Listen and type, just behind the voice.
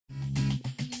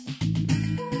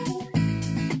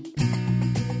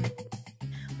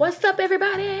What's up,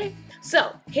 everybody?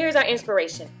 So here's our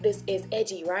inspiration. This is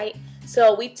edgy, right?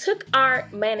 So we took our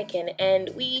mannequin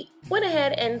and we went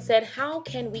ahead and said, how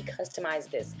can we customize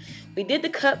this? We did the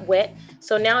cut wet,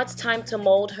 so now it's time to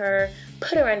mold her,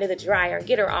 put her under the dryer,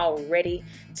 get her all ready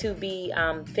to be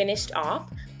finished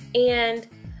off. And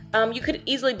you could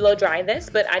easily blow dry this,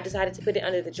 but I decided to put it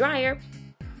under the dryer.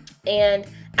 And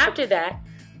after that,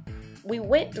 we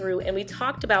went through and we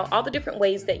talked about all the different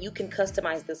ways that you can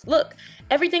customize this look.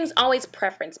 Everything's always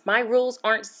preference. My rules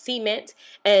aren't cement,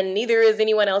 and neither is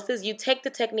anyone else's. You take the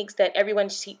techniques that everyone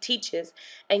teaches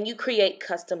and you create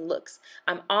custom looks.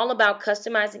 I'm all about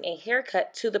customizing a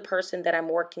haircut to the person that I'm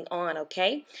working on,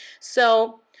 okay?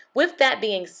 So with that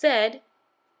being said,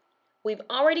 we've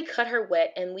already cut her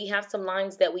wet and we have some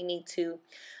lines that we need to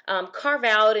carve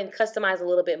out and customize a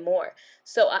little bit more.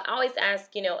 So I always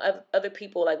ask, of other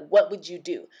people, like, what would you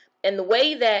do? And the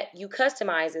way that you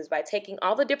customize is by taking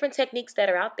all the different techniques that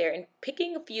are out there and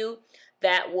picking a few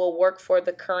that will work for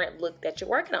the current look that you're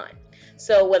working on.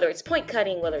 So whether it's point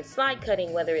cutting, whether it's slide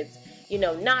cutting, whether it's,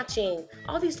 notching,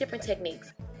 all these different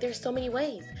techniques, there's so many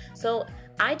ways. So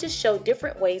I just show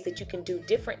different ways that you can do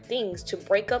different things to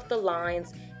break up the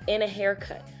lines in a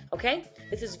haircut. Okay,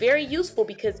 this is very useful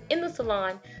because in the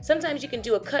salon, sometimes you can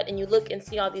do a cut and you look and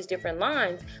see all these different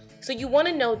lines. So you want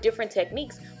to know different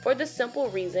techniques for the simple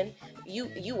reason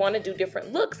you want to do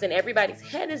different looks, and everybody's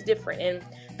head is different and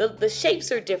the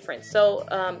shapes are different. So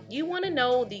you want to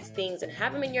know these things and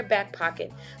have them in your back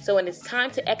pocket. So when it's time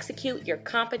to execute, you're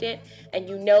confident and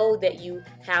you know that you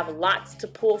have lots to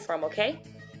pull from, okay?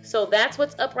 So that's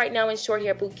what's up right now in Short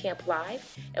Hair Bootcamp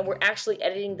Live, and we're actually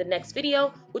editing the next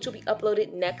video, which will be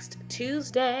uploaded next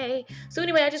Tuesday. So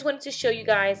anyway, I just wanted to show you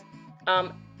guys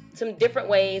some different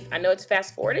ways. I know it's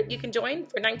fast forwarded. You can join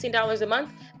for $19 a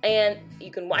month, and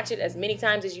you can watch it as many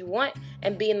times as you want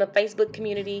and be in the Facebook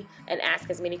community and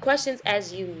ask as many questions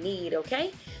as you need,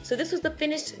 okay? So this was the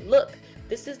finished look.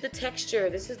 This is the texture.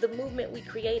 This is the movement we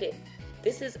created.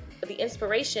 This is the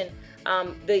inspiration,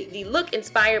 the look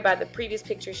inspired by the previous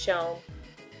picture shown.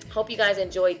 Hope you guys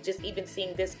enjoyed just even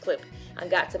seeing this clip and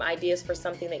got some ideas for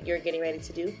something that you're getting ready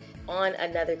to do on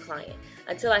another client.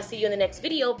 Until I see you in the next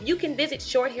video, you can visit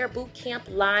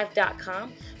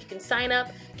shorthairbootcamplive.com. You can sign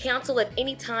up, cancel at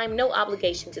any time, no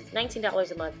obligations. It's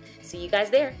 $19 a month. See you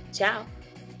guys there. Ciao.